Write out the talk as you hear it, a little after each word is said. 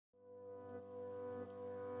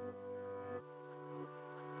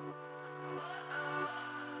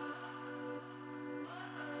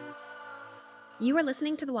You are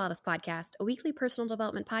listening to the Wildest Podcast, a weekly personal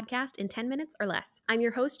development podcast in 10 minutes or less. I'm your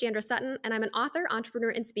host, Jandra Sutton, and I'm an author, entrepreneur,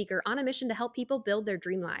 and speaker on a mission to help people build their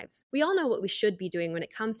dream lives. We all know what we should be doing when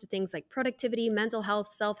it comes to things like productivity, mental health,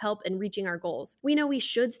 self-help, and reaching our goals. We know we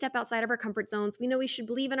should step outside of our comfort zones, we know we should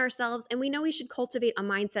believe in ourselves, and we know we should cultivate a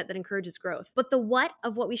mindset that encourages growth. But the what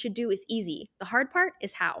of what we should do is easy. The hard part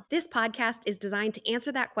is how. This podcast is designed to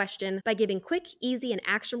answer that question by giving quick, easy, and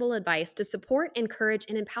actionable advice to support, encourage,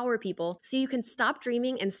 and empower people so you can stop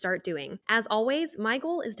dreaming and start doing. As always, my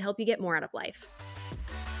goal is to help you get more out of life.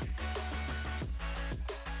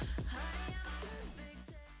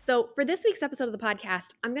 So for this week's episode of the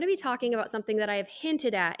podcast, I'm going to be talking about something that I have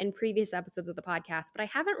hinted at in previous episodes of the podcast, but I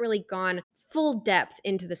haven't really gone full depth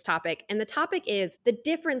into this topic. And the topic is the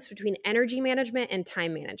difference between energy management and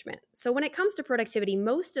time management. So when it comes to productivity,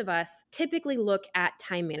 most of us typically look at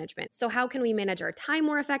time management. So how can we manage our time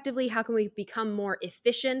more effectively? How can we become more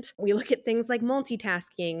efficient? We look at things like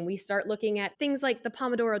multitasking. We start looking at things like the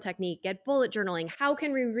Pomodoro technique, at bullet journaling. How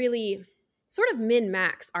can we really sort of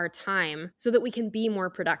min-max our time so that we can be more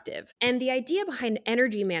productive? And the idea behind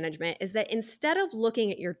energy management is that instead of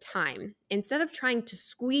looking at your time, instead of trying to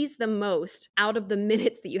squeeze the most out of the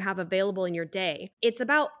minutes that you have available in your day, it's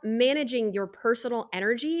about managing your personal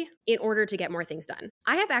energy in order to get more things done.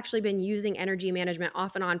 I have actually been using energy management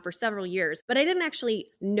off and on for several years, but I didn't actually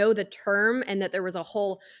know the term and that there was a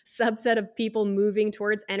whole subset of people moving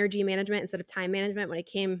towards energy management instead of time management when it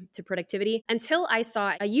came to productivity until I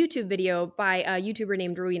saw a YouTube video by a YouTuber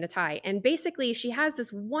named Rowena Tai. And basically, she has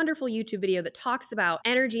this wonderful YouTube video that talks about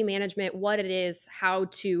energy management, what it is, how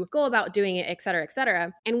to go about doing it, et cetera, et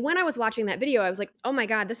cetera. And when I was watching that video, I was like, oh my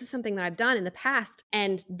God, this is something that I've done in the past.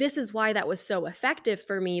 And this is why that was so effective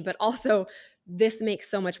for me, but also this makes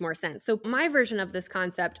so much more sense. So my version of this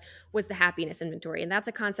concept was the happiness inventory. And that's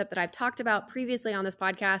a concept that I've talked about previously on this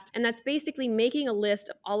podcast. And that's basically making a list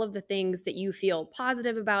of all of the things that you feel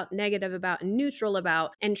positive about, negative about, and neutral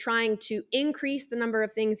about, and trying to increase the number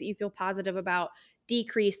of things that you feel positive about,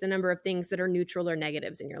 decrease the number of things that are neutral or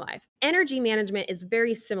negatives in your life. Energy management is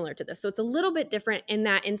very similar to this. So it's a little bit different in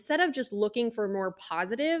that instead of just looking for more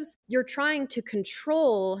positives, you're trying to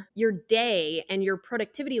control your day and your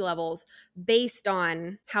productivity levels based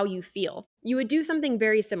on how you feel. You would do something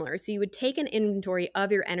very similar. So you would take an inventory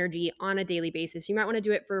of your energy on a daily basis. You might want to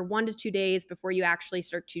do it for 1 to 2 days before you actually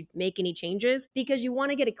start to make any changes because you want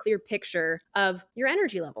to get a clear picture of your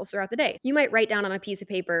energy levels throughout the day. You might write down on a piece of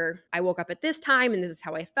paper, I woke up at this time and this is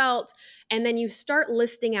how I felt. And then you start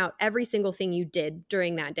listing out every single thing you did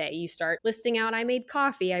during that day. You start listing out, I made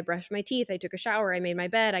coffee, I brushed my teeth, I took a shower, I made my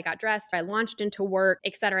bed, I got dressed, I launched into work,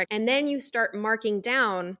 etc. And then you start marking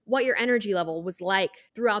down what your energy level was like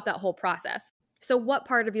throughout that whole process. So what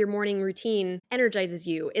part of your morning routine energizes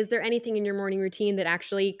you? Is there anything in your morning routine that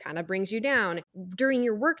actually kind of brings you down? During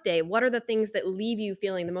your workday, what are the things that leave you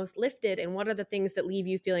feeling the most lifted and what are the things that leave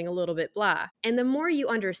you feeling a little bit blah? And the more you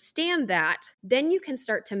understand that, then you can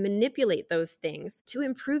start to manipulate those things to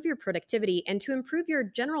improve your productivity and to improve your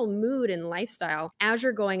general mood and lifestyle as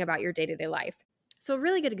you're going about your day-to-day life. So a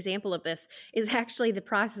really good example of this is actually the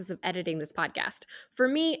process of editing this podcast. For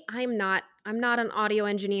me, I'm not an audio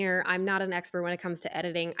engineer. I'm not an expert when it comes to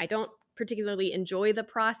editing. I don't particularly enjoy the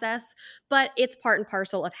process, but it's part and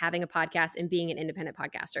parcel of having a podcast and being an independent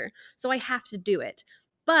podcaster. So I have to do it.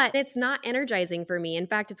 But it's not energizing for me. In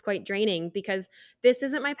fact, it's quite draining because this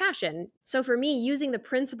isn't my passion. So for me, using the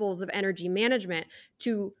principles of energy management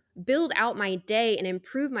to build out my day and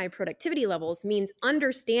improve my productivity levels means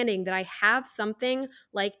understanding that I have something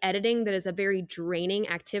like editing that is a very draining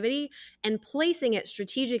activity and placing it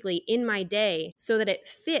strategically in my day so that it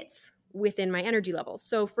fits within my energy levels.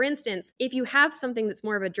 So for instance, if you have something that's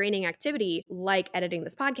more of a draining activity, like editing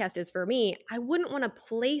this podcast is for me, I wouldn't want to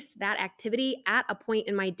place that activity at a point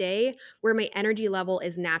in my day where my energy level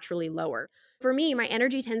is naturally lower. For me, my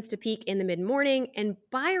energy tends to peak in the mid-morning, and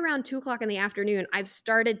by around 2 o'clock in the afternoon, I've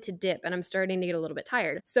started to dip and I'm starting to get a little bit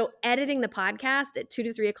tired. So editing the podcast at 2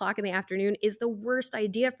 to 3 o'clock in the afternoon is the worst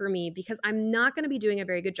idea for me because I'm not going to be doing a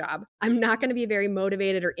very good job. I'm not going to be very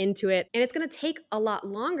motivated or into it, and it's going to take a lot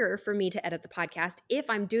longer for me to edit the podcast if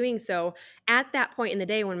I'm doing so at that point in the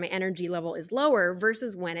day when my energy level is lower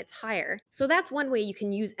versus when it's higher. So that's one way you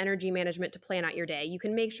can use energy management to plan out your day. You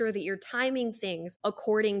can make sure that you're timing things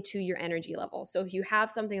according to your energy level. So if you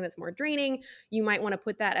have something that's more draining, you might want to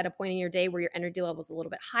put that at a point in your day where your energy level is a little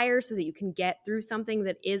bit higher so that you can get through something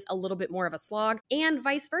that is a little bit more of a slog, and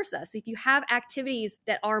vice versa. So if you have activities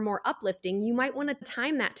that are more uplifting, you might want to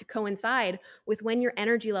time that to coincide with when your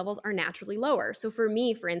energy levels are naturally lower. So for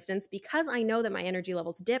me, for instance, because I know that my energy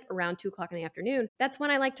levels dip around 2 o'clock in the afternoon, that's when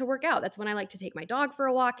I like to work out. That's when I like to take my dog for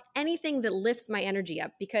a walk, anything that lifts my energy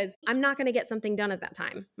up, because I'm not going to get something done at that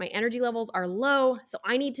time. My energy levels are low, so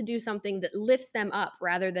I need to do something that lifts them up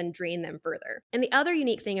rather than drain them further. And the other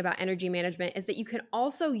unique thing about energy management is that you can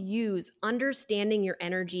also use understanding your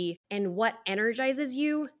energy and what energizes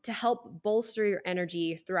you to help bolster your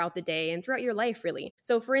energy throughout the day and throughout your life, really.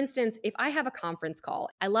 So for instance, if I have a conference call,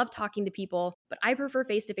 I love talking to people, but I prefer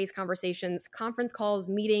face-to-face conversations. Conference calls,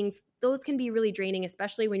 meetings, those can be really draining,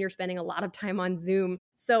 especially when you're spending a lot of time on Zoom.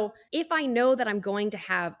 So if I know that I'm going to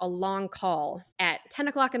have a long call at 10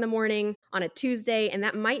 o'clock in the morning on a Tuesday, and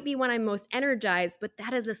that might be when I'm most energized, but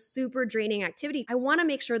that is a super draining activity, I want to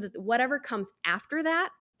make sure that whatever comes after that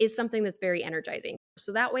is something that's very energizing.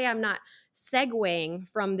 So that way I'm not segueing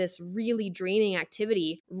from this really draining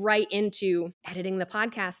activity right into editing the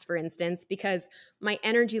podcast, for instance, because my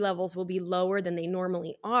energy levels will be lower than they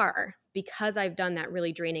normally are because I've done that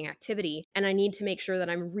really draining activity, and I need to make sure that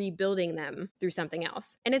I'm rebuilding them through something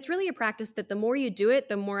else. And it's really a practice that the more you do it,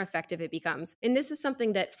 the more effective it becomes. And this is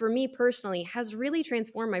something that for me personally has really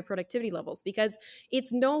transformed my productivity levels, because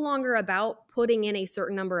it's no longer about putting in a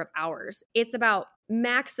certain number of hours. It's about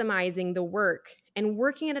maximizing the work and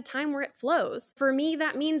working at a time where it flows. For me,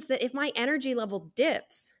 that means that if my energy level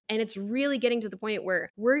dips and it's really getting to the point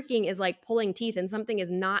where working is like pulling teeth and something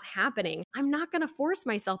is not happening, I'm not going to force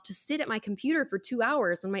myself to sit at my computer for 2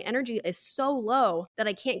 hours when my energy is so low that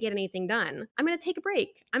I can't get anything done. I'm going to take a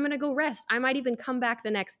break. I'm going to go rest. I might even come back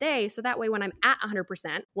the next day. So that way, when I'm at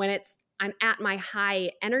 100%, when I'm at my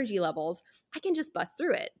high energy levels, I can just bust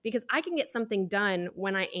through it, because I can get something done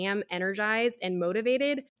when I am energized and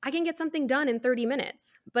motivated. I can get something done in 30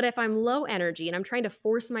 minutes. But if I'm low energy and I'm trying to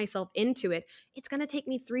force myself into it, it's going to take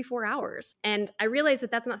me 3-4 hours. And I realize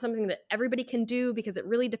that that's not something that everybody can do, because it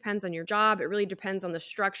really depends on your job. It really depends on the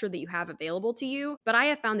structure that you have available to you. But I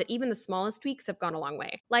have found that even the smallest tweaks have gone a long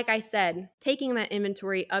way. Like I said, taking that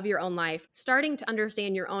inventory of your own life, starting to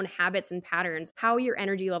understand your own habits and patterns, how your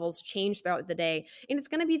energy levels change throughout the day. And it's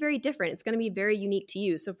going to be very different. It's going to be very unique to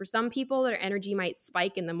you. So for some people, their energy might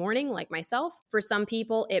spike in the morning, like myself. For some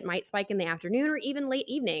people, it might spike in the afternoon or even late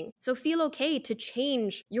evening. So feel okay to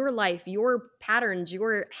change your life, your patterns,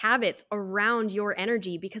 your habits around your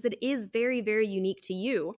energy, because it is very, very unique to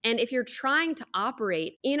you. And if you're trying to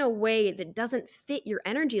operate in a way that doesn't fit your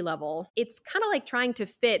energy level, it's kind of like trying to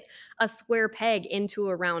fit a square peg into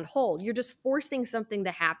a round hole. You're just forcing something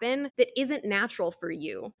to happen that isn't natural for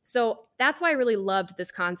you. So that's why I really loved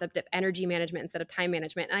this concept of energy management instead of time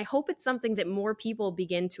management. And I hope it's something that more people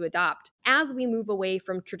begin to adopt as we move away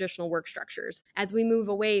from traditional work structures, as we move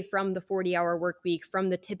away from the 40-hour work week,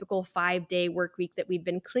 from the typical 5-day work week that we've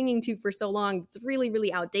been clinging to for so long. It's really,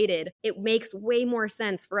 really outdated. It makes way more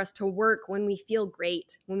sense for us to work when we feel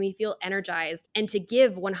great, when we feel energized, and to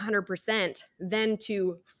give 100% than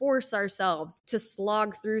to force ourselves to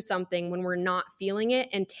slog through something when we're not feeling it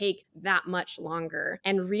and take that much longer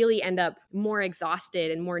and really end up more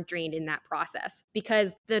exhausted and more drained in that process.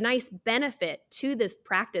 Because the nice benefit to this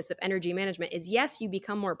practice of energy management is, yes, you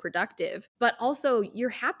become more productive, but also you're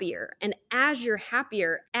happier. And as you're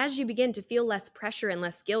happier, as you begin to feel less pressure and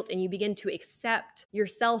less guilt, and you begin to accept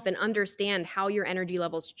yourself and understand how your energy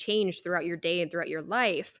levels change throughout your day and throughout your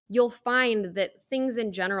life, you'll find that things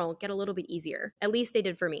in general get a little bit easier. At least they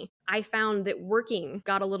did for me. I found that working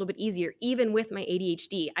got a little bit easier, even with my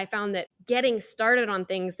ADHD. I found that getting started on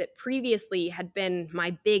things that previously had been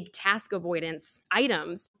my big task avoidance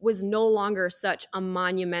items was no longer such a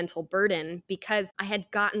monumental burden, because I had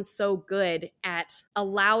gotten so good at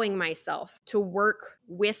allowing myself to work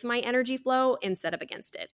with my energy flow instead of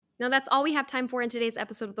against it. Now, that's all we have time for in today's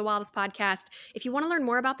episode of the Wildest Podcast. If you want to learn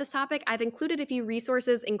more about this topic, I've included a few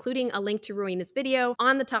resources, including a link to Rowena's video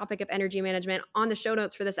on the topic of energy management on the show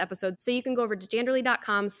notes for this episode. So you can go over to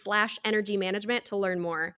janderlee.com/energy management to learn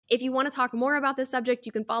more. If you want to talk more about this subject,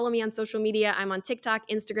 you can follow me on social media. I'm on TikTok,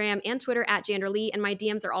 Instagram, and Twitter at janderlee, and my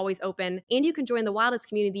DMs are always open. And you can join the Wildest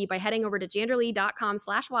community by heading over to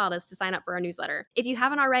janderlee.com/wildest to sign up for our newsletter. If you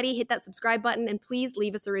haven't already, hit that subscribe button and please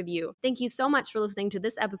leave us a review. Thank you so much for listening to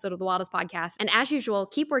this episode of the Wildest Podcast. And as usual,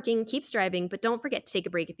 keep working, keep striving, but don't forget to take a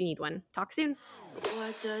break if you need one. Talk soon.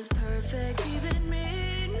 What does perfect even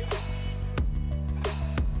mean?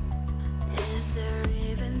 Is there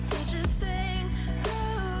even such a thing?